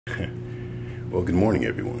Well, good morning,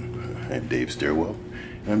 everyone. I'm Dave Stairwell,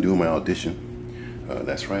 and I'm doing my audition.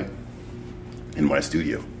 That's right, in my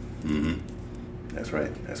studio. That's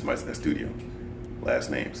right. That's my studio. Last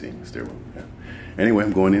name, see, Stairwell. Yeah. Anyway,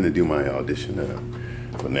 I'm going in to do my audition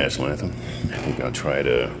for the national anthem. I think I'll try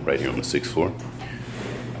it right here on the 6th floor.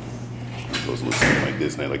 It goes a little something like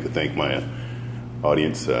this, and I'd like to thank my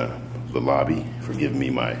audience, the lobby, for giving me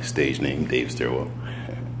my stage name, Dave Stairwell.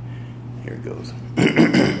 Here it goes.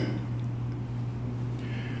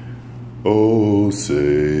 Oh,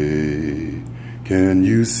 say, can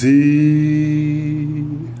you see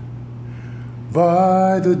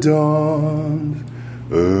by the dawn's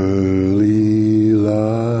early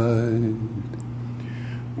light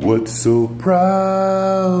what so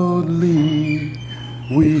proudly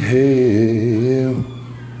we hail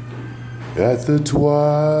at the twilight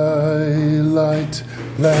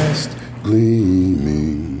last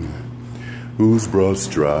gleaming, whose broad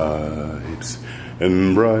stripes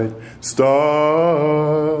and bright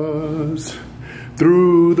stars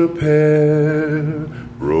through the perilous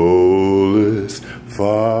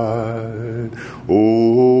fight,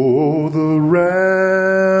 oh, the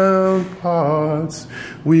ramparts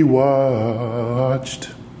we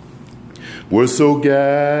watched were so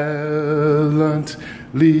gallantly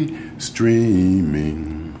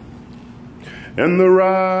streaming, and the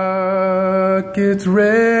rocket's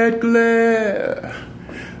red glare,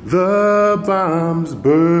 the bombs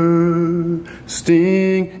bursting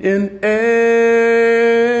in air,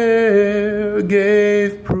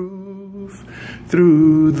 gave proof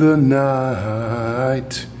through the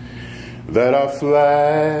night that our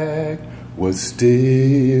flag was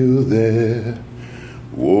still there.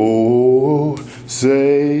 Oh,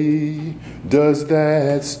 say, does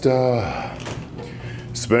that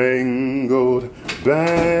star-spangled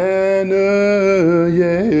banner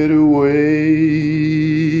yet wave?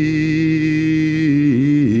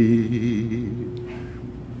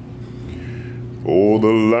 Oh,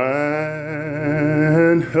 the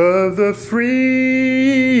land of the free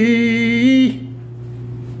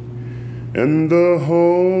and the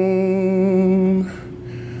home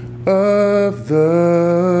of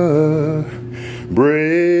the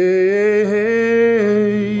brave,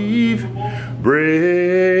 brave.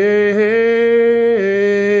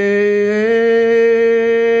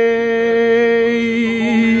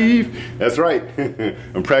 That's right.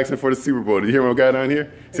 I'm practicing for the Super Bowl. Did you hear my guy down here?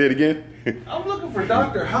 Say it again. I'm looking for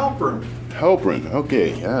Dr. Halpern. Halpern,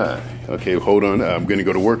 okay. Okay, hold on. I'm going to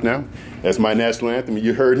go to work now. That's my national anthem.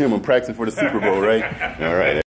 You heard him. I'm practicing for the Super Bowl, right? All right.